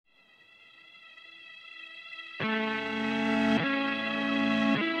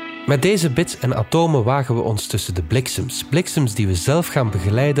Met deze bits en atomen wagen we ons tussen de bliksems. Bliksems die we zelf gaan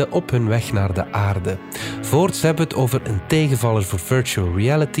begeleiden op hun weg naar de aarde. Voorts hebben we het over een tegenvaller voor virtual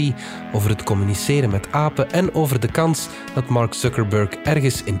reality, over het communiceren met apen en over de kans dat Mark Zuckerberg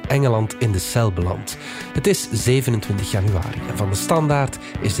ergens in Engeland in de cel belandt. Het is 27 januari en van de Standaard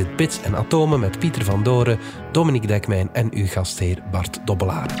is dit Bits en Atomen met Pieter van Doren, Dominique Dekmijn en uw gastheer Bart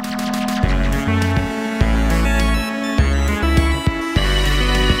Dobbelaere.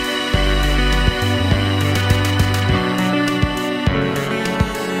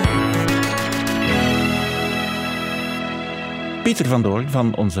 Pieter van Doorn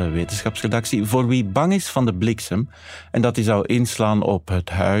van onze wetenschapsredactie. Voor wie bang is van de bliksem en dat die zou inslaan op het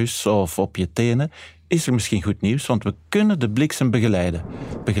huis of op je tenen, is er misschien goed nieuws, want we kunnen de bliksem begeleiden.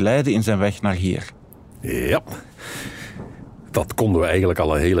 Begeleiden in zijn weg naar hier. Ja, dat konden we eigenlijk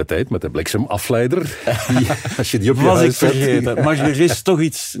al een hele tijd met de bliksemafleider. Als je die op je huis zet. Vergeten, maar er is toch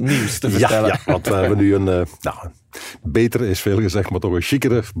iets nieuws te vertellen. Ja, want we hebben nu een... beter is veel gezegd, maar toch een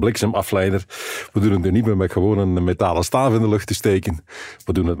chicere bliksemafleider. We doen het nu niet meer met gewoon een metalen staaf in de lucht te steken.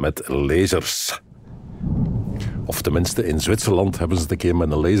 We doen het met lasers. Of tenminste, in Zwitserland hebben ze het een keer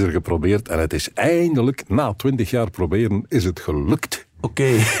met een laser geprobeerd. En het is eindelijk, na 20 jaar proberen, is het gelukt.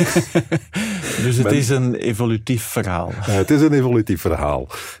 Oké. Dus het is een evolutief verhaal. Het is een evolutief verhaal.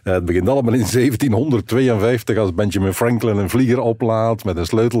 Het begint allemaal in 1752 als Benjamin Franklin een vlieger oplaat met een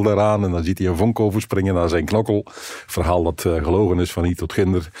sleutel eraan en dan ziet hij een vonk overspringen naar zijn knokkel. Verhaal dat gelogen is van hier tot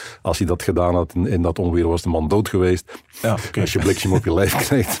ginder. Als hij dat gedaan had in dat onweer was de man dood geweest. Ja, okay. Als je bliksem op je lijf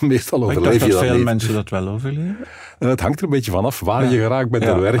krijgt, meestal overleef je dat niet. Ik dacht dat veel mensen dat wel overleven. Het hangt er een beetje vanaf waar je geraakt bent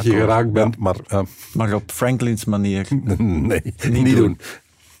en hoe erg je geraakt bent. Maar op Franklins manier. Nee, niet doen.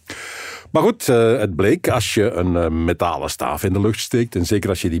 Maar goed, het bleek, als je een metalen staaf in de lucht steekt, en zeker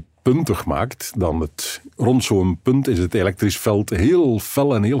als je die puntig maakt, dan rond zo'n punt is het elektrisch veld heel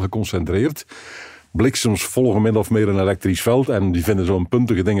fel en heel geconcentreerd. Bliksems volgen min of meer een elektrisch veld en die vinden zo'n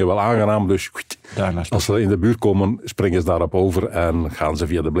puntige dingen wel aangenaam. Dus als ze in de buurt komen, springen ze daarop over en gaan ze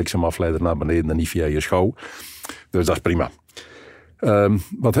via de bliksemafleider naar beneden en niet via je schouw. Dus dat is prima.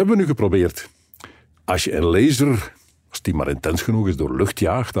 Wat hebben we nu geprobeerd? Als je een laser... Als die maar intens genoeg is door lucht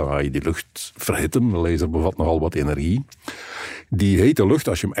jaagt, dan ga je die lucht verhitten. De laser bevat nogal wat energie. Die hete lucht,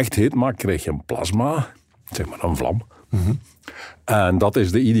 als je hem echt heet maakt, krijg je een plasma. Zeg maar een vlam. Mm-hmm. En dat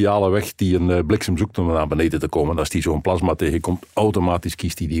is de ideale weg die een bliksem zoekt om naar beneden te komen. Als die zo'n plasma tegenkomt, automatisch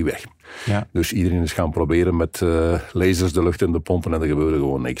kiest hij die weg. Ja. Dus iedereen is gaan proberen met lasers de lucht in te pompen en er gebeurde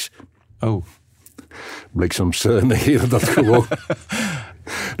gewoon niks. Oh. Bliksems negeren dat gewoon.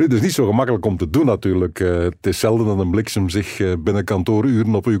 Nu, het is niet zo gemakkelijk om te doen natuurlijk. Het is zelden dat een bliksem zich binnen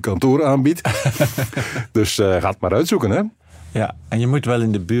kantooruren op uw kantoor aanbiedt. Dus ga het maar uitzoeken, hè. Ja, en je moet wel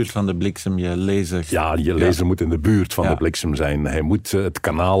in de buurt van de bliksem je laser... Ja, je laser moet in de buurt van de bliksem zijn. Hij moet het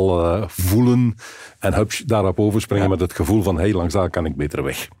kanaal voelen en daarop overspringen met het gevoel van langs daar kan ik beter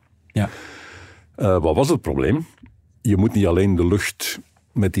weg. Ja. Wat was het probleem? Je moet niet alleen de lucht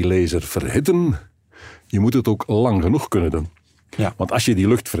met die laser verhitten, je moet het ook lang genoeg kunnen doen. Ja. Want als je die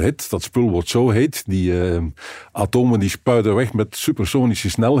lucht verhit, dat spul wordt zo heet, die atomen die spuiten weg met supersonische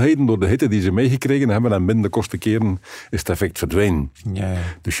snelheden door de hitte die ze meegekregen hebben en binnen de kortste keren is het effect verdwenen. Ja.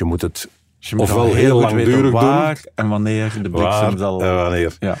 Dus je moet het ofwel heel langdurig doen. En wanneer de bliksem zal...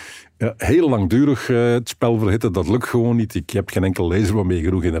 wanneer. Ja. Ja, heel langdurig het spel verhitten, dat lukt gewoon niet. Je hebt geen enkel laser waarmee je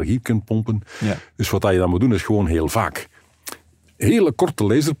genoeg energie kunt pompen. Ja. Dus wat je dan moet doen is gewoon heel vaak. Hele korte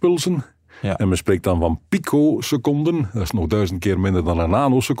laserpulsen. Ja. En men spreekt dan van picoseconden. Dat is nog 1000 keer minder dan een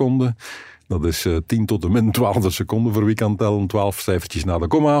nanoseconde. Dat is 10 tot de min 12e seconde voor wie kan tellen. 12 cijfertjes na de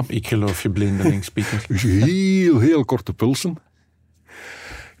komma. Ik geloof je blindelings, Pieter. Dus heel korte pulsen.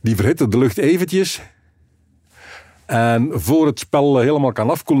 Die verhitten de lucht eventjes. En voor het spel helemaal kan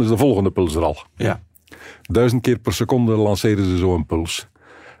afkoelen is de volgende puls er al. Ja. 1000 keer per seconde lanceren ze zo'n puls.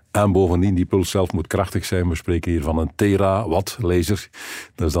 En bovendien, die puls zelf moet krachtig zijn. We spreken hier van een terawatt laser.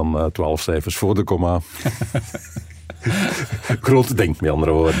 Dat is dan 12 cijfers voor de komma. Groot ding, met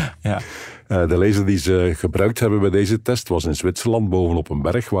andere woorden. Ja. De laser die ze gebruikt hebben bij deze test was in Zwitserland, bovenop een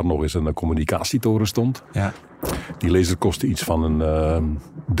berg, waar nog eens een communicatietoren stond. Ja. Die laser kostte iets van een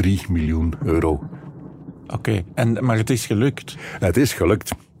 3 miljoen euro. Oké, maar het is gelukt. Het is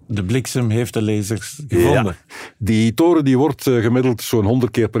gelukt. De bliksem heeft de lasers gevonden. Ja. Die toren die wordt gemiddeld zo'n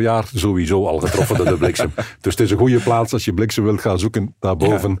 100 keer per jaar sowieso al getroffen door de bliksem. Dus het is een goede plaats als je bliksem wilt gaan zoeken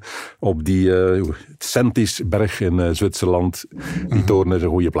daarboven op die Sentisberg in Zwitserland. Die toren is een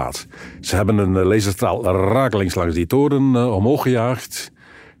goede plaats. Ze hebben een laserstraal rakelings langs die toren omhoog gejaagd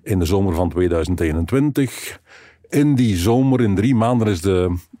in de zomer van 2021. In die zomer, in 3 maanden, is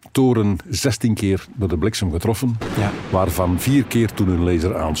de toren 16 keer door de bliksem getroffen. Ja. Waarvan 4 keer toen een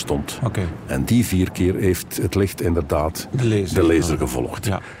laser aanstond. Oké. En die 4 keer heeft het licht inderdaad De laser gevolgd.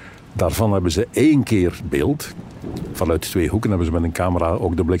 Ja. Daarvan hebben ze 1 keer beeld. Vanuit 2 hoeken hebben ze met een camera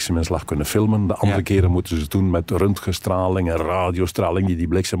ook de blikseminslag kunnen filmen. De andere keren moeten ze het doen met röntgenstraling en radiostraling die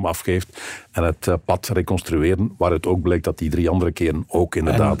bliksem afgeeft. En het pad reconstrueren, waaruit ook blijkt dat die 3 andere keren ook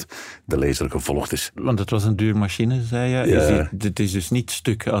inderdaad de laser gevolgd is. Want het was een duur machine, zei je. Ja. Het is dus niet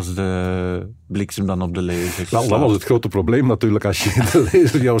stuk als de bliksem dan op de laser Wel, dat was het grote probleem natuurlijk. Als je de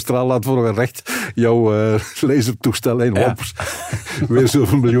laser jouw straal laat volgen recht, jouw lasertoestel in, hops, weer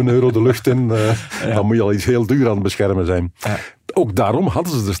zoveel miljoen euro de lucht in, dan moet je al iets heel duur aan het beschermen zijn. Ja. Ook daarom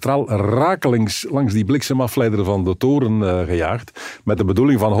hadden ze de straal rakelings langs die bliksemafleider van de toren gejaagd. Met de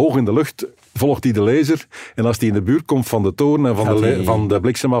bedoeling van hoog in de lucht volgt hij de laser. En als hij in de buurt komt van de toren en van de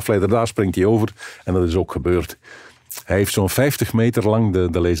bliksemafleider, daar springt hij over. En dat is ook gebeurd. Hij heeft zo'n 50 meter lang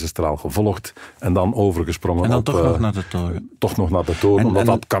de laserstraal gevolgd en dan overgesprongen. En dan toch nog naar de toren. Toch nog naar de toren, omdat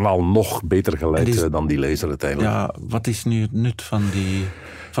dat kanaal nog beter geleidt dan die laser uiteindelijk. Ja, wat is nu het nut van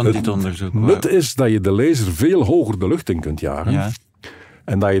dit onderzoek? Het nut is dat je de laser veel hoger de lucht in kunt jagen. Ja.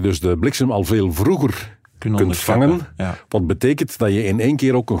 En dat je dus de bliksem al veel vroeger kunt vangen. Ja. Wat betekent dat je in 1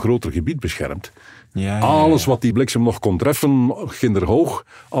 keer ook een groter gebied beschermt. Ja. Alles wat die bliksem nog kon treffen, kinderhoog.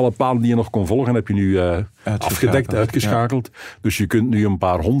 Alle paden die je nog kon volgen, heb je nu afgedekt, uitgeschakeld. Ja. Dus je kunt nu een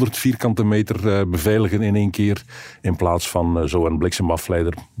paar 100 vierkante meter beveiligen in 1 keer. In plaats van zo'n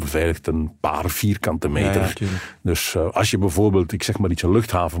bliksemafleider beveiligt een paar vierkante meter. Ja, dus als je bijvoorbeeld, ik zeg maar iets, een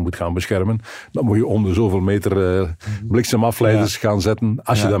luchthaven moet gaan beschermen, dan moet je om de zoveel meter bliksemafleiders gaan zetten.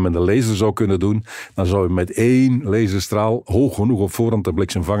 Als je dat met een laser zou kunnen doen, dan zou je met 1 laserstraal hoog genoeg op voorhand de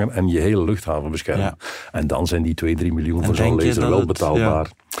bliksem vangen en je hele luchthaven beschermen. Ja. En dan zijn die 2-3 miljoen voor zo'n laser wel betaalbaar.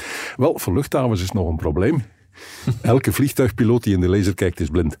 Ja. Wel, voor luchthavens is nog een probleem. Elke vliegtuigpiloot die in de laser kijkt is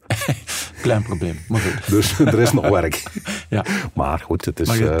blind. Klein probleem, maar goed. Dus er is nog werk. Ja. Maar goed, het is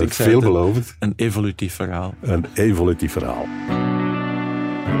veelbelovend. Een evolutief verhaal. Een evolutief verhaal.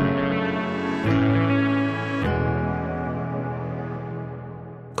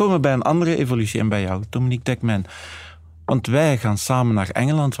 Komen we bij een andere evolutie en bij jou, Dominique Dekman. Want wij gaan samen naar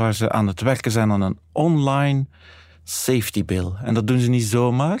Engeland, waar ze aan het werken zijn aan een online safety bill. En dat doen ze niet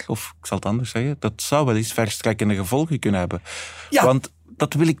zomaar, of ik zal het anders zeggen, dat zou wel eens verstrekkende gevolgen kunnen hebben. Ja. Want,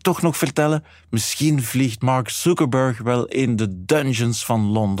 dat wil ik toch nog vertellen, misschien vliegt Mark Zuckerberg wel in de dungeons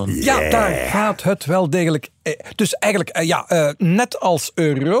van Londen. Yeah. Ja, daar gaat het wel degelijk. Dus eigenlijk, net als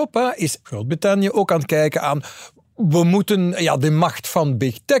Europa is Groot-Brittannië ook aan het kijken aan, we moeten de macht van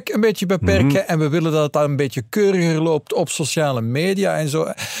big tech een beetje beperken en we willen dat het dan een beetje keuriger loopt op sociale media en zo.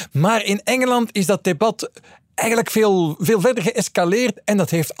 Maar in Engeland is dat debat eigenlijk veel verder geëscaleerd en dat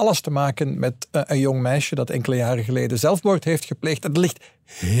heeft alles te maken met een jong meisje dat enkele jaren geleden zelfmoord heeft gepleegd. Dat ligt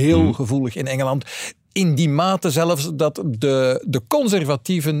heel gevoelig in Engeland. In die mate zelfs dat de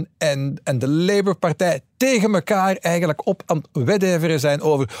conservatieven en de Labour-partij tegen elkaar eigenlijk op aan het wedijveren zijn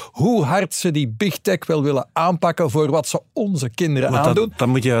over hoe hard ze die big tech wel willen aanpakken voor wat ze onze kinderen aandoen. Dat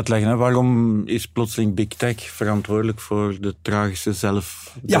moet je uitleggen. Hè? Waarom is plotseling big tech verantwoordelijk voor de tragische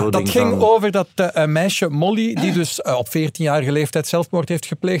zelfdoding? Ja, dat ging over dat meisje Molly, die dus op 14-jarige leeftijd zelfmoord heeft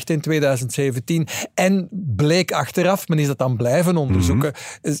gepleegd in 2017. En bleek achteraf, men is dat dan blijven onderzoeken,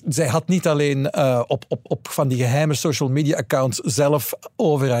 zij had niet alleen op van die geheime social media accounts zelf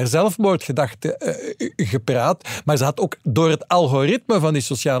over haar zelfmoordgedachten gepraat, maar ze had ook door het algoritme van die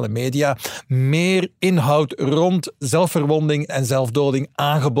sociale media meer inhoud rond zelfverwonding en zelfdoding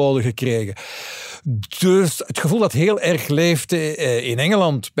aangeboden gekregen. Dus het gevoel dat heel erg leeft in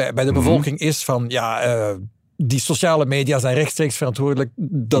Engeland bij de bevolking is van die sociale media zijn rechtstreeks verantwoordelijk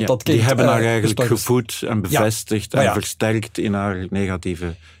dat kind die hebben haar eigenlijk gevoed en bevestigd en versterkt in haar negatieve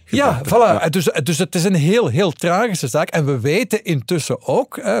gedachten. Ja, voilà. Ja. Dus het is een heel tragische zaak. En we weten intussen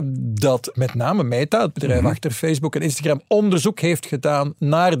ook dat met name Meta, het bedrijf achter Facebook en Instagram, onderzoek heeft gedaan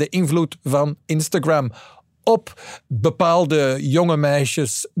naar de invloed van Instagram op bepaalde jonge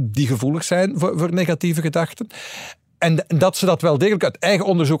meisjes die gevoelig zijn voor negatieve gedachten. En dat ze dat wel degelijk uit eigen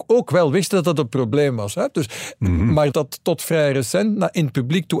onderzoek ook wel wisten dat dat een probleem was. Hè? Dus, maar dat tot vrij recent in het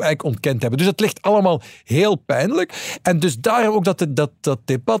publiek toe eigenlijk ontkend hebben. Dus het ligt allemaal heel pijnlijk. En dus daarom ook dat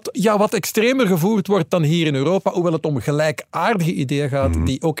debat wat extremer gevoerd wordt dan hier in Europa, hoewel het om gelijkaardige ideeën gaat,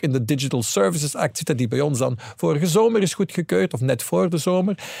 die ook in de Digital Services Act zitten, die bij ons dan vorige zomer is goedgekeurd, of net voor de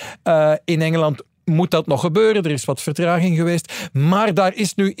zomer. In Engeland moet dat nog gebeuren. Er is wat vertraging geweest. Maar daar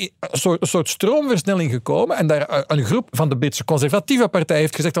is nu een soort stroomversnelling gekomen. En daar een groep van de Britse conservatieve partij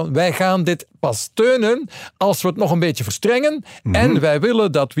heeft gezegd van, wij gaan dit pas steunen als we het nog een beetje verstrengen. En wij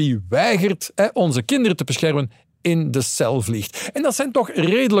willen dat wie weigert onze kinderen te beschermen in de cel vliegt. En dat zijn toch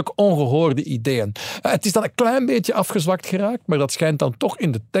redelijk ongehoorde ideeën. Het is dan een klein beetje afgezwakt geraakt, maar dat schijnt dan toch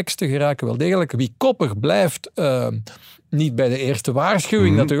in de tekst te geraken wel degelijk. Wie koppig blijft... niet bij de eerste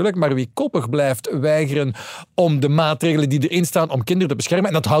waarschuwing natuurlijk, maar wie koppig blijft weigeren om de maatregelen die erin staan om kinderen te beschermen.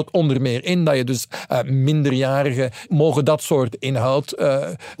 En dat houdt onder meer in dat je dus minderjarigen mogen dat soort inhoud,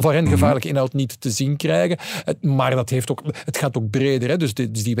 voor hen gevaarlijke inhoud, niet te zien krijgen. Maar dat heeft ook, het gaat ook breder. Hè? Dus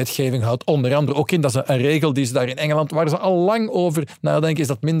die wetgeving houdt onder andere ook in, dat is een regel die is daar in Engeland, waar ze al lang over nadenken, is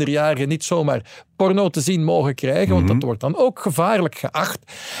dat minderjarigen niet zomaar porno te zien mogen krijgen, want dat wordt dan ook gevaarlijk geacht.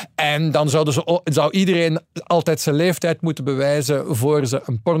 En dan zou iedereen altijd zijn leeftijd moeten bewijzen voor ze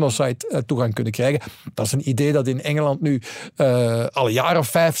een pornosite toegang kunnen krijgen. Dat is een idee dat in Engeland nu al een jaar of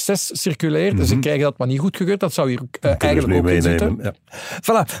 5, 6 circuleert. Dus ze krijgen dat maar niet goedgekeurd. Dat zou hier eigenlijk ook in zitten. Ja.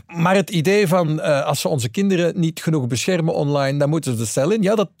 Voilà. Maar het idee van als ze onze kinderen niet genoeg beschermen online, dan moeten ze de cel in.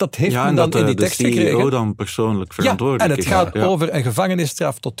 Ja, dat heeft men dan in die tekst gekregen. Ja, en dat de CEO dan persoonlijk verantwoordelijk is. En het gaat over een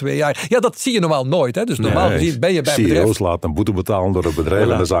gevangenisstraf tot 2 jaar. Ja, dat zie je normaal nooit. Hè. Dus normaal gezien ben je bij een bedrijf... CEO's laten een boete betalen door het bedrijf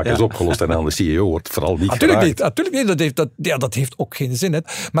en de zaak is opgelost. En dan de CEO wordt vooral niet geraakt. Natuurlijk niet. Dat heeft ook geen zin. Hè.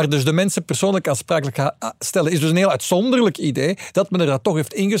 Maar dus de mensen persoonlijk aansprakelijk stellen is dus een heel uitzonderlijk idee dat men er dat toch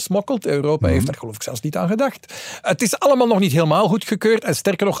heeft ingesmokkeld. Europa heeft daar geloof ik zelfs niet aan gedacht. Het is allemaal nog niet helemaal goedgekeurd. En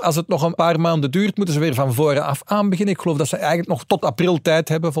sterker nog, als het nog een paar maanden duurt, moeten ze weer van voren af aan beginnen. Ik geloof dat ze eigenlijk nog tot april tijd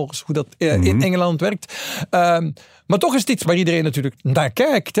hebben, volgens hoe dat in Engeland werkt. Maar toch is het iets waar iedereen natuurlijk naar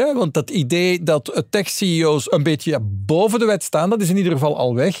kijkt. Hè? Want dat idee dat tech-CEO's een beetje boven de wet staan, dat is in ieder geval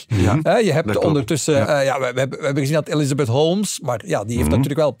al weg. Ja, je hebt ondertussen... we hebben gezien dat Elizabeth Holmes, maar ja, die heeft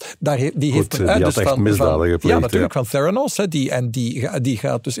natuurlijk wel... Die heeft dus echt misdaden gepleegd. Ja, natuurlijk, van Theranos. Hè, die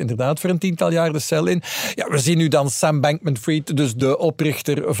gaat dus inderdaad voor een 10-tal jaar de cel in. Ja, we zien nu dan Sam Bankman-Fried, dus de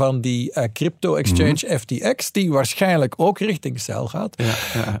oprichter van die crypto-exchange FTX, die waarschijnlijk ook richting cel gaat.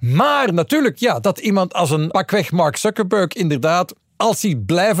 Ja. Maar natuurlijk, dat iemand als een pakweg Mark Zuckerberg inderdaad, als hij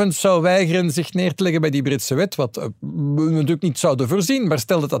blijvend zou weigeren zich neer te leggen bij die Britse wet, wat we natuurlijk niet zouden voorzien, maar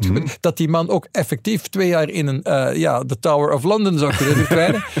stel dat gebeurt, dat die man ook effectief 2 jaar in de Tower of London zou kunnen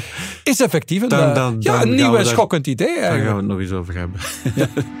verdwijnen, is effectief een nieuw en schokkend idee eigenlijk. Daar gaan we het nog eens over hebben. Ja.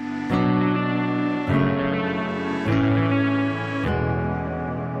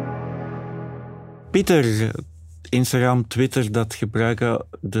 Pieter, Instagram, Twitter, dat gebruiken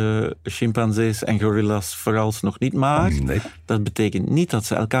de chimpansees en gorilla's vooralsnog niet, maar dat betekent niet dat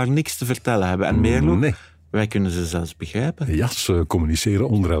ze elkaar niks te vertellen hebben. En meer nog, wij kunnen ze zelfs begrijpen. Ja, ze communiceren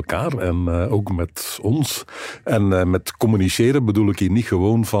onder elkaar en ook met ons. En met communiceren bedoel ik hier niet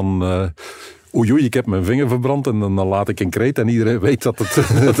gewoon van... oei, ik heb mijn vinger verbrand en dan laat ik een kreet en iedereen weet dat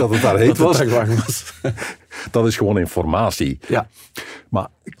het daar heet was. Dat is gewoon informatie. Ja. Maar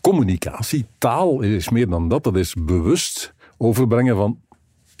communicatie, taal is meer dan dat. Dat is bewust overbrengen van...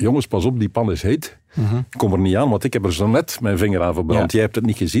 jongens, pas op, die pan is heet. Kom er niet aan, want ik heb er zo net mijn vinger aan verbrand. Ja. Jij hebt het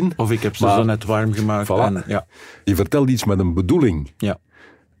niet gezien. Of ik heb ze zo net warm gemaakt. Voilà. En, je vertelt iets met een bedoeling. Ja.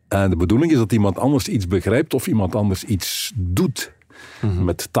 En de bedoeling is dat iemand anders iets begrijpt of iemand anders iets doet.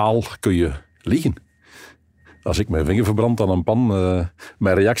 Met taal kun je liegen. Als ik mijn vinger verbrand aan een pan,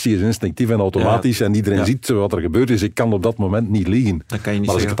 mijn reactie is instinctief en automatisch en iedereen ziet wat er gebeurd is. Ik kan op dat moment niet liegen. Dat kan je niet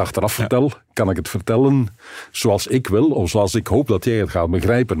maar als ik het achteraf vertel, kan ik het vertellen zoals ik wil of zoals ik hoop dat jij het gaat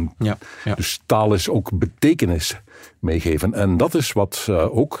begrijpen. Ja. Dus taal is ook betekenis meegeven. En dat is wat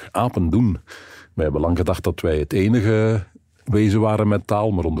ook apen doen. Wij hebben lang gedacht dat wij het enige wezen waren met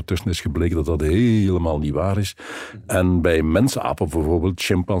taal, maar ondertussen is gebleken dat dat helemaal niet waar is. En bij mensapen bijvoorbeeld,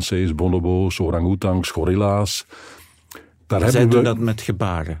 chimpansees, bonobo's, orang-oetangs, gorilla's. Zij doen dat met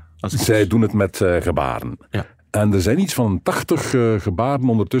gebaren. Zij doen het met gebaren. Ja. En er zijn iets van 80 gebaren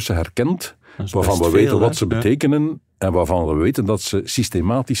ondertussen herkend, waarvan we weten wat ze betekenen en waarvan we weten dat ze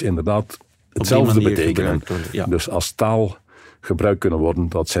systematisch inderdaad hetzelfde betekenen. Ja. Dus als taal gebruikt kunnen worden,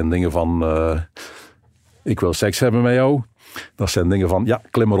 dat zijn dingen van ik wil seks hebben met jou. Dat zijn dingen van,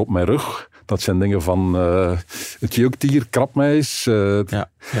 klim maar op mijn rug. Dat zijn dingen van, het jeukt hier, krap mij eens. Dat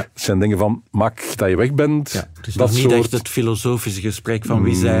zijn dingen van, maak dat je weg bent. Ja, het is dat niet echt het filosofische gesprek van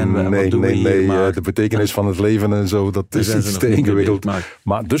wie zijn we en wat doen we hier. Nee, de betekenis van het leven en zo, dat is iets te ingewikkeld.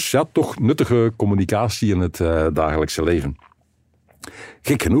 Maar dus toch nuttige communicatie in het dagelijkse leven.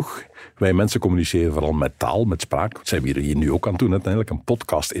 Gek genoeg, wij mensen communiceren vooral met taal, met spraak. Dat zijn we hier nu ook aan het doen uiteindelijk. Een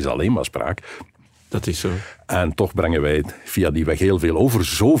podcast is alleen maar spraak. Dat is zo. En toch brengen wij via die weg heel veel over.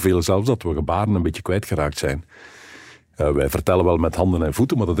 Zoveel zelfs dat we gebaren een beetje kwijtgeraakt zijn. Wij vertellen wel met handen en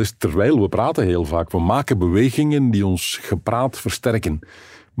voeten, maar dat is terwijl we praten heel vaak. We maken bewegingen die ons gepraat versterken.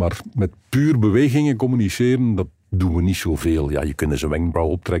 Maar met puur bewegingen communiceren, dat doen we niet zoveel. Ja, je kunt eens een wenkbrauw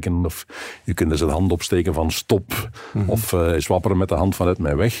optrekken of je kunt eens een hand opsteken van stop. Of eens wapperen met de hand vanuit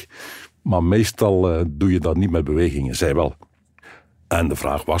mijn weg. Maar meestal doe je dat niet met bewegingen, zij wel. En de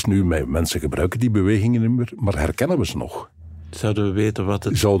vraag was nu, mensen gebruiken die bewegingen niet meer, maar herkennen we ze nog? Zouden we weten wat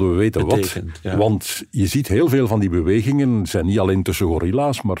het betekent? Ja. Want je ziet heel veel van die bewegingen, zijn niet alleen tussen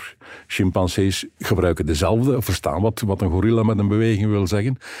gorilla's, maar chimpansees gebruiken dezelfde, verstaan wat een gorilla met een beweging wil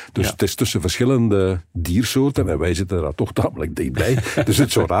zeggen. Dus het is tussen verschillende diersoorten en wij zitten daar toch tamelijk dichtbij. Dus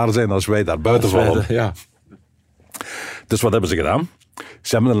het zou raar zijn als wij daar buiten vallen. Ja. Dus wat hebben ze gedaan?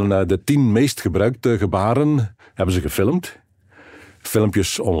 Ze hebben de 10 meest gebruikte gebaren hebben ze gefilmd.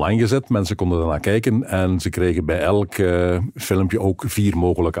 Filmpjes online gezet, mensen konden ernaar kijken en ze kregen bij elk filmpje ook 4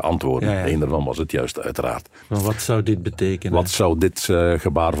 mogelijke antwoorden. Ja. Eén daarvan was het juist, uiteraard. Maar wat zou dit betekenen? Wat zou dit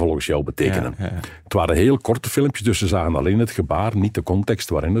gebaar volgens jou betekenen? Ja. Het waren heel korte filmpjes, dus ze zagen alleen het gebaar, niet de context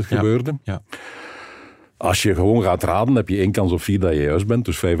waarin het gebeurde. Ja. Als je gewoon gaat raden, heb je 1 kans op 4 dat je juist bent,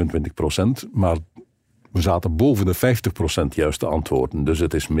 dus 25%. Maar we zaten boven de 50% juiste antwoorden. Dus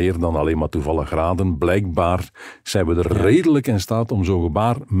het is meer dan alleen maar toevallig raden. Blijkbaar zijn we er redelijk in staat om zo'n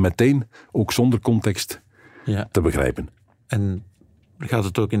gebaar meteen, ook zonder context, te begrijpen. En gaat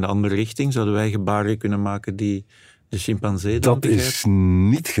het ook in de andere richting? Zouden wij gebaren kunnen maken die de chimpansee dan begrijpt? Dat is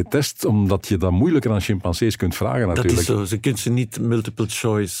niet getest, omdat je dat moeilijker aan chimpansees kunt vragen natuurlijk. Dat is zo. Ze kunnen ze niet multiple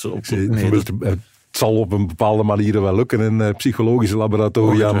choice op. Het zal op een bepaalde manier wel lukken in psychologische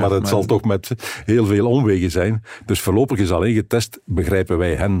laboratoria, maar het zal toch met heel veel omwegen zijn. Dus voorlopig is alleen getest, begrijpen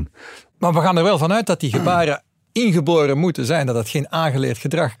wij hen. Maar we gaan er wel vanuit dat die gebaren ingeboren moeten zijn, dat het geen aangeleerd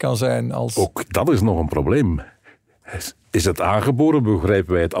gedrag kan zijn als... Ook dat is nog een probleem. Is het aangeboren,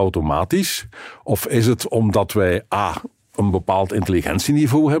 begrijpen wij het automatisch? Of is het omdat wij een bepaald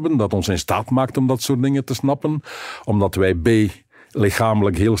intelligentieniveau hebben, dat ons in staat maakt om dat soort dingen te snappen? Omdat wij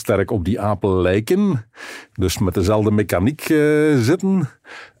lichamelijk heel sterk op die apen lijken, dus met dezelfde mechaniek zitten.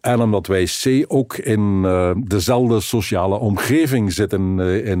 En omdat wij ook in dezelfde sociale omgeving zitten,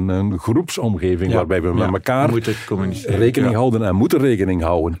 in een groepsomgeving, waarbij we met elkaar rekening houden en moeten rekening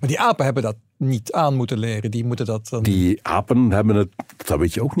houden. Maar die apen hebben dat niet aan moeten leren, die moeten dat dan... Die apen hebben het, dat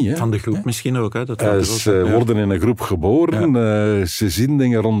weet je ook niet. Hè? Van de groep misschien ook. Hè? Ze worden in een groep geboren, ze zien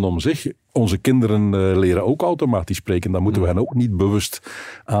dingen rondom zich. Onze kinderen leren ook automatisch spreken, dat moeten we hen ook niet bewust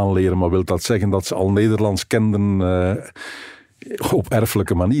aanleren. Maar wil dat zeggen dat ze al Nederlands kenden op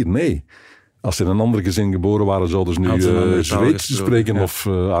erfelijke manier? Nee. Als ze in een ander gezin geboren waren, zouden ze nu Zweeds spreken of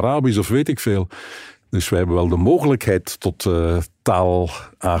Arabisch of weet ik veel. Dus wij hebben wel de mogelijkheid tot taal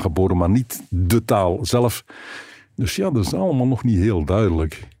aangeboren, maar niet de taal zelf. Dus dat is allemaal nog niet heel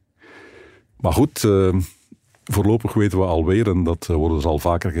duidelijk. Maar goed, voorlopig weten we alweer, en dat wordt al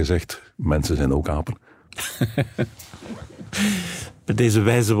vaker gezegd, mensen zijn ook apen. Met deze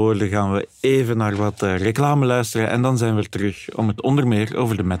wijze woorden gaan we even naar wat reclame luisteren en dan zijn we terug om het onder meer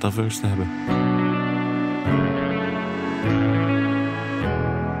over de metaverse te hebben.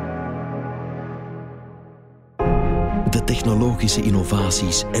 De technologische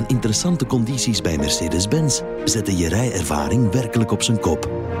innovaties en interessante condities bij Mercedes-Benz zetten je rijervaring werkelijk op zijn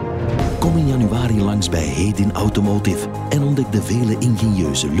kop. Kom in januari langs bij Hedin Automotive en ontdek de vele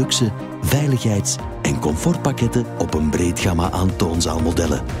ingenieuze luxe, veiligheids- en comfortpakketten op een breed gamma aan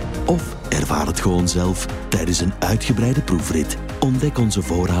toonzaalmodellen. Of ervaar het gewoon zelf tijdens een uitgebreide proefrit. Ontdek onze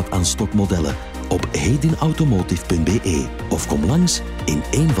voorraad aan stokmodellen op hedinautomotive.be of kom langs in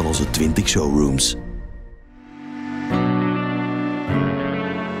een van onze 20 showrooms.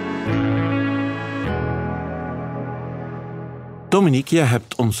 Dominique, jij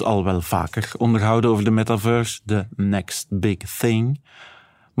hebt ons al wel vaker onderhouden over de metaverse, de next big thing.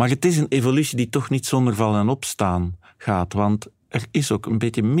 Maar het is een evolutie die toch niet zonder vallen en opstaan gaat, want er is ook een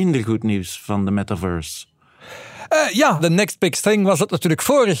beetje minder goed nieuws van de metaverse. De next big thing was het natuurlijk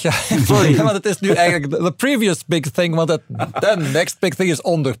vorig jaar. Sorry, want het is nu eigenlijk de previous big thing, want de next big thing is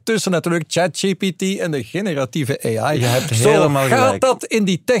ondertussen natuurlijk ChatGPT en de generatieve AI. Je hebt Zo helemaal gaat gelijk. dat in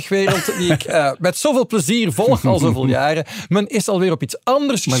die techwereld die ik met zoveel plezier volg al zoveel jaren. Men is alweer op iets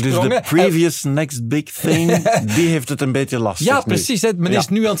anders Maar gesprongen. dus de previous next big thing, die heeft het een beetje lastig. Ja, nu. precies. Men is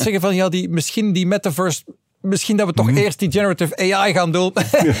nu aan het zeggen van misschien die metaverse... Misschien dat we toch eerst die generative AI gaan doen.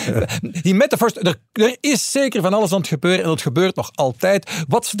 Die metaverse, er is zeker van alles aan het gebeuren en dat gebeurt nog altijd.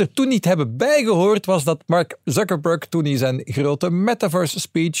 Wat ze er toen niet hebben bijgehoord was dat Mark Zuckerberg, toen hij zijn grote metaverse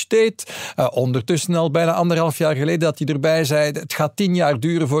speech deed, ondertussen al bijna 1,5 jaar geleden, dat hij erbij zei, het gaat 10 jaar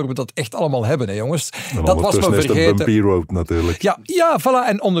duren voor we dat echt allemaal hebben, hè, jongens. En dat was me vergeten. is het een bumpy road natuurlijk. Ja, voilà.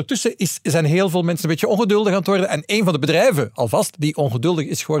 En ondertussen zijn heel veel mensen een beetje ongeduldig aan het worden. En een van de bedrijven, alvast, die ongeduldig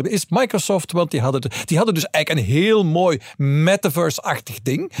is geworden, is Microsoft. Want die hadden dus eigenlijk een heel mooi metaverse-achtig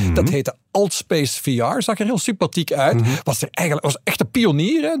ding. Mm-hmm. Dat heette Altspace VR. Zag er heel sympathiek uit. Was echt een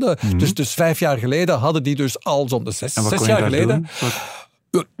pionier. Hè? Dus 5 jaar geleden hadden die dus al zo'n 6 jaar geleden.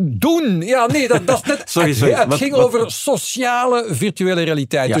 Doen? Ja, nee, dat is net... Sorry. Het ging over sociale virtuele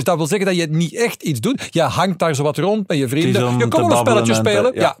realiteit. Ja. Dus dat wil zeggen dat je niet echt iets doet. Je hangt daar zo wat rond met je vrienden. om Je te komt een spelletje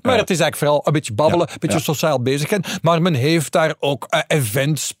babbelen spelen. Maar het is eigenlijk vooral een beetje babbelen, een beetje sociaal bezig zijn. Maar men heeft daar ook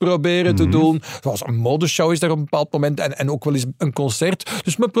events proberen te doen. Zoals een modeshow is daar op een bepaald moment en ook wel eens een concert.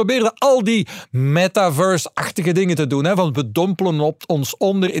 Dus men probeerde al die metaverse-achtige dingen te doen. Hè? Van we dompelen ons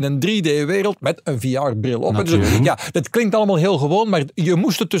onder in een 3D-wereld met een VR-bril op. Dus, dat klinkt allemaal heel gewoon, maar je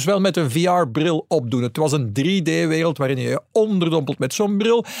moest het dus wel met een VR-bril opdoen. Het was een 3D-wereld waarin je je onderdompelt met zo'n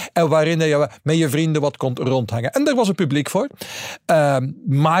bril en waarin je met je vrienden wat kon rondhangen. En daar was een publiek voor.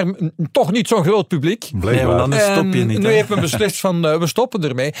 Maar toch niet zo'n groot publiek. Nee, want anders stop je niet. Nu heeft men beslist van we stoppen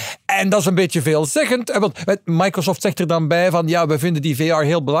ermee. En dat is een beetje veelzeggend. Want Microsoft zegt er dan bij van ja, we vinden die VR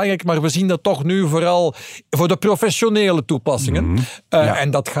heel belangrijk, maar we zien dat toch nu vooral voor de professionele toepassingen.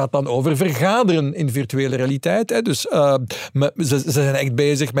 En dat gaat dan over vergaderen in virtuele realiteit. Hè. Dus ze zijn echt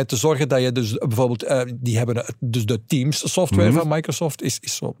bezig met te zorgen dat je dus bijvoorbeeld, die hebben dus de Teams software van Microsoft is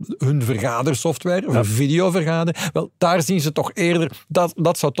zo hun vergadersoftware, voor videovergaderen. Wel, daar zien ze toch eerder,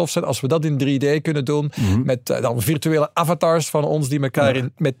 dat zou tof zijn als we dat in 3D kunnen doen, met dan virtuele avatars van ons die elkaar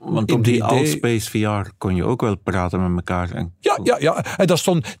Want op die Altspace VR kon je ook wel praten met elkaar. Ja. En dat is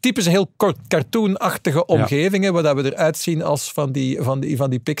zo'n typische heel kort cartoonachtige omgevingen, waar we eruit zien als van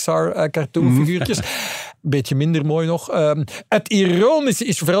die Pixar cartoonfiguurtjes. Beetje minder mooi nog. Het ironische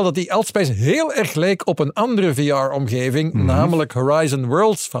is vooral dat die Altspace heel erg leek op een andere VR-omgeving, namelijk Horizon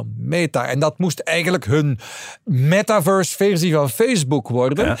Worlds van Meta. En dat moest eigenlijk hun metaverse-versie van Facebook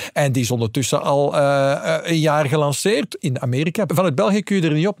worden. Ja. En die is ondertussen al een jaar gelanceerd in Amerika. Vanuit België kun je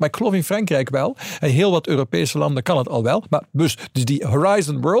er niet op, maar ik geloof in Frankrijk wel. En heel wat Europese landen kan het al wel. Maar dus die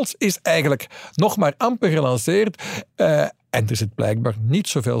Horizon Worlds is eigenlijk nog maar amper gelanceerd. En er zit blijkbaar niet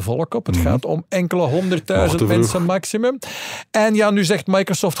zoveel volk op. Het gaat om enkele 100.000 mensen maximum. En ja, nu zegt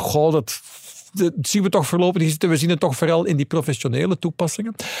Microsoft, dat zien we toch voorlopig. We zien het toch vooral in die professionele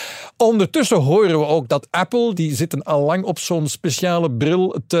toepassingen. Ondertussen horen we ook dat Apple, die zitten al lang op zo'n speciale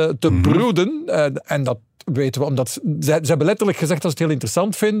bril te broeden. En dat weten we, omdat ze hebben letterlijk gezegd dat ze het heel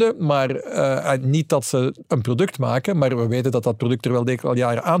interessant vinden, maar niet dat ze een product maken, maar we weten dat product er wel degelijk al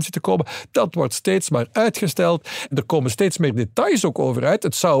jaren aan zit te komen. Dat wordt steeds maar uitgesteld. Er komen steeds meer details ook over uit.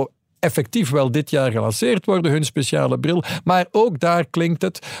 Het zou effectief wel dit jaar gelanceerd worden, hun speciale bril. Maar ook daar klinkt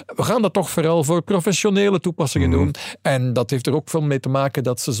het, we gaan dat toch vooral voor professionele toepassingen doen. En dat heeft er ook veel mee te maken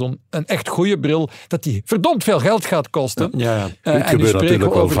dat ze een echt goede bril, dat die verdomd veel geld gaat kosten. Het gebeurt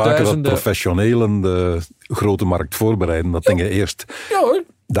natuurlijk wel vaker dat professionelen de grote markt voorbereiden. Dat dingen eerst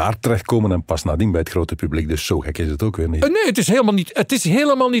daar terechtkomen en pas nadien bij het grote publiek. Dus zo gek is het ook weer niet. Nee, het is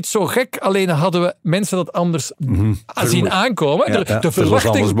helemaal niet zo gek. Alleen hadden we mensen dat anders zien aankomen. De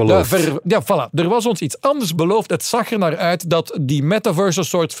verwachting, er was ons iets anders beloofd. Het zag er naar uit dat die metaverse een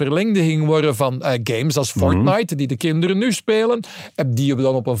soort verlengde ging worden van games als Fortnite, die de kinderen nu spelen, die je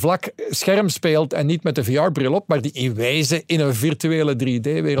dan op een vlak scherm speelt en niet met de VR-bril op, maar die in wezen in een virtuele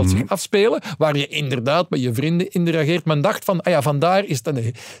 3D-wereld zich afspelen, waar je inderdaad met je vrienden interageert. Men dacht van, vandaar is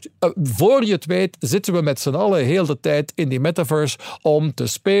het voor je het weet, zitten we met z'n allen heel de tijd in die metaverse om te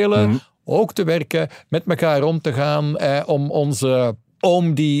spelen, ook te werken, met elkaar om te gaan, om onze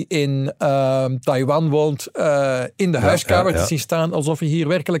oom die in Taiwan woont, in de huiskamer te zien staan, alsof hij hier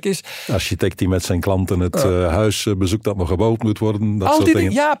werkelijk is. Architect die met zijn klanten het huis bezoekt dat nog gebouwd moet worden. Dat soort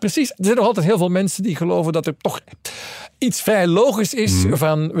dingen. Ja, precies. Er zijn nog altijd heel veel mensen die geloven dat er toch iets vrij logisch is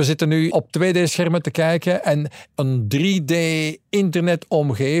van, we zitten nu op 2D-schermen te kijken en een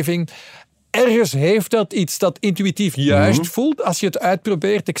 3D-internetomgeving. Ergens heeft dat iets dat intuïtief juist voelt. Als je het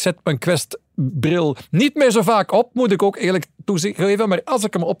uitprobeert, ik zet mijn Quest-bril niet meer zo vaak op, moet ik ook eerlijk toegeven. Maar als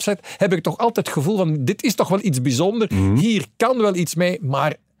ik hem opzet, heb ik toch altijd het gevoel van, dit is toch wel iets bijzonders. Hier kan wel iets mee,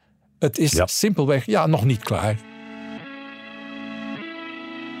 maar het is simpelweg nog niet klaar.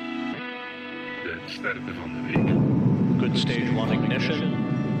 De sterren van de week. Good stage 1 ignition.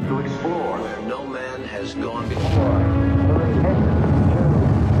 To explore where no man has gone before.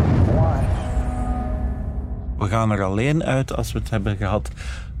 We gaan er alleen uit als we het hebben gehad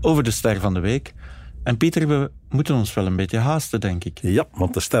over de ster van de week. En Pieter, we moeten ons wel een beetje haasten, denk ik. Ja,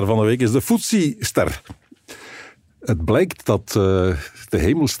 want de ster van de week is de FTSE-ster. Het blijkt dat de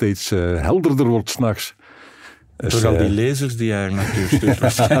hemel steeds helderder wordt 's nachts. Door al die lasers die jij naartoe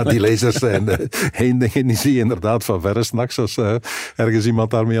stuurt. Die lasers zijn één ding, die zie je inderdaad van verre 's nachts als ergens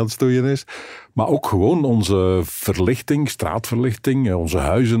iemand daarmee aan het stoeien is. Maar ook gewoon onze verlichting, straatverlichting, onze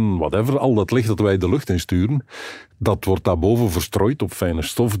huizen, whatever, al dat licht dat wij de lucht insturen, dat wordt daarboven verstrooid op fijne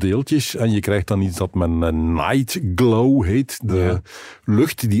stofdeeltjes en je krijgt dan iets dat men night glow heet. De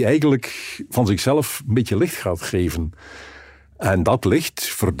lucht die eigenlijk van zichzelf een beetje licht gaat geven. En dat licht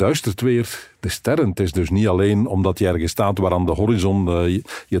verduistert weer de sterren. Het is dus niet alleen omdat je ergens staat waar aan de horizon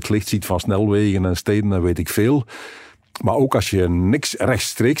je het licht ziet van snelwegen en steden en weet ik veel. Maar ook als je niks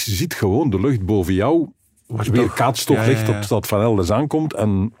rechtstreeks ziet, gewoon de lucht boven jou, weer kaatstoflicht op Stad Van Eldes aankomt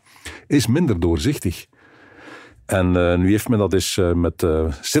en is minder doorzichtig. En nu heeft men dat eens met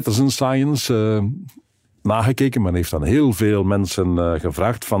citizen science nagekeken. Men heeft aan heel veel mensen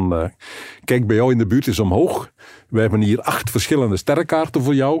gevraagd van kijk bij jou in de buurt eens omhoog. Wij hebben hier 8 verschillende sterrenkaarten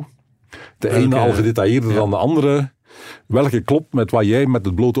voor jou. De ene al gedetailleerder dan de andere. Welke klopt met wat jij met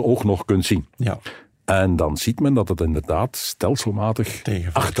het blote oog nog kunt zien. Ja. En dan ziet men dat het inderdaad stelselmatig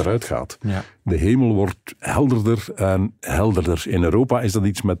achteruit gaat. Ja. De hemel wordt helderder en helderder. In Europa is dat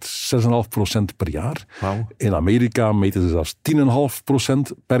iets met 6,5% per jaar. Wauw. In Amerika meten ze zelfs 10,5%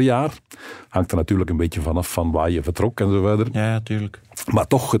 per jaar. Hangt er natuurlijk een beetje vanaf van waar je vertrok en zo verder. Ja, natuurlijk. Maar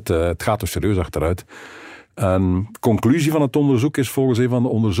toch, het gaat dus serieus achteruit. En de conclusie van het onderzoek is volgens een van de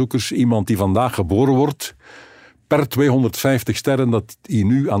onderzoekers iemand die vandaag geboren wordt, per 250 sterren dat hij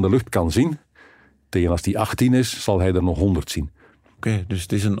nu aan de lucht kan zien, tegen als hij 18 is, zal hij er nog 100 zien. Oké, dus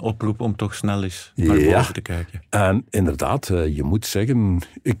het is een oproep om toch snel eens naar boven te kijken. En inderdaad, je moet zeggen,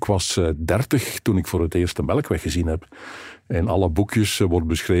 ik was 30 toen ik voor het eerst de Melkweg gezien heb. In alle boekjes wordt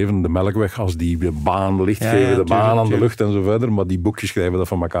beschreven de Melkweg als die baan, lichtgevende de baan aan de lucht en zo verder. Maar die boekjes schrijven dat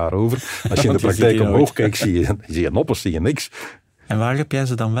van elkaar over. Als je in de praktijk omhoog kijkt, zie je noppers, zie je niks. En waar heb jij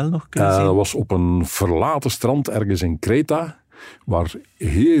ze dan wel nog kunnen zien? Dat was op een verlaten strand ergens in Kreta, waar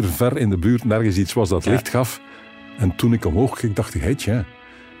heel ver in de buurt nergens iets was dat licht gaf. En toen ik omhoog keek, dacht ik, hey,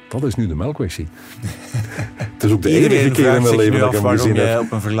 dat is nu de Melkweg zie. Het is ook de enige keer in mijn leven dat ik hem gezien heb. Waarom jij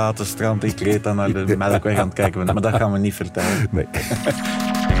op een verlaten strand in Kreta naar de Melkweg aan het kijken bent. Maar dat gaan we niet vertellen. Nee.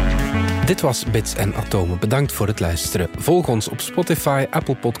 Dit was Bits en Atomen. Bedankt voor het luisteren. Volg ons op Spotify,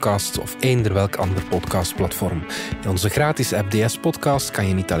 Apple Podcasts of eender welk ander podcastplatform. In onze gratis app DS Podcast kan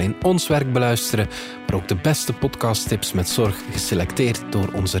je niet alleen ons werk beluisteren, maar ook de beste podcasttips met zorg geselecteerd door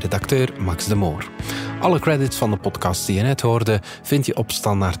onze redacteur Max de Moor. Alle credits van de podcast die je net hoorde vind je op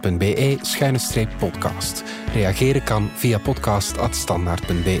standaard.be/podcast. Reageren kan via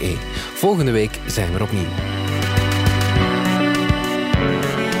podcast@standaard.be. Volgende week zijn we er opnieuw.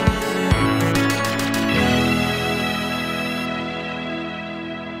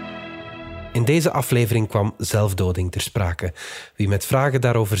 In deze aflevering kwam zelfdoding ter sprake. Wie met vragen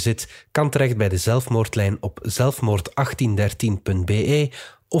daarover zit, kan terecht bij de zelfmoordlijn op zelfmoord1813.be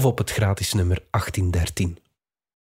of op het gratis nummer 1813.